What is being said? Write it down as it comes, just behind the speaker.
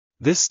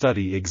This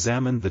study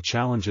examined the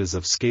challenges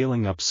of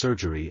scaling up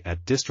surgery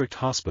at district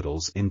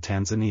hospitals in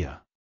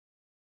Tanzania.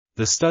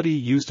 The study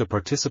used a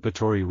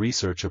participatory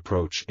research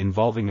approach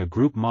involving a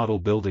group model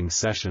building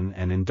session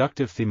and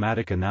inductive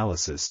thematic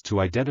analysis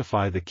to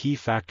identify the key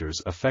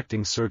factors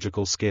affecting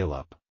surgical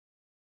scale-up.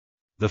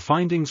 The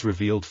findings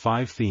revealed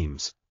 5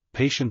 themes: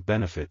 patient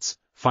benefits,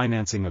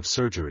 financing of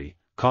surgery,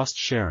 cost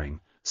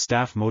sharing,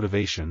 staff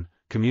motivation,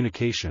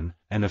 communication,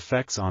 and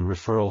effects on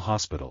referral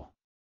hospital.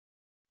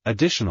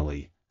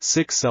 Additionally,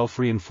 6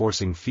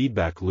 self-reinforcing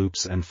feedback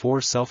loops and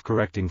 4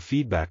 self-correcting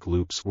feedback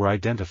loops were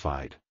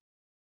identified.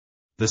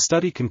 The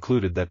study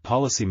concluded that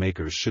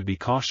policymakers should be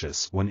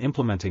cautious when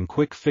implementing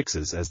quick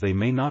fixes as they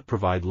may not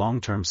provide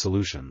long-term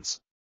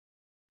solutions.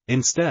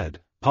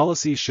 Instead,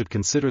 policies should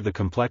consider the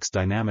complex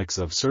dynamics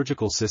of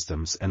surgical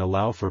systems and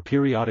allow for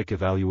periodic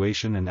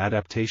evaluation and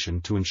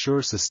adaptation to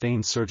ensure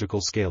sustained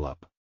surgical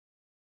scale-up.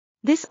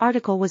 This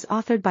article was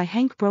authored by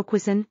Henk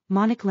Broekhuizen,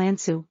 Monic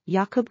Lansu,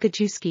 Jakub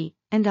Gajewski,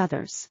 and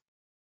others.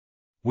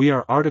 We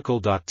are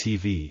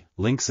article.tv,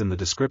 links in the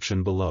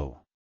description below.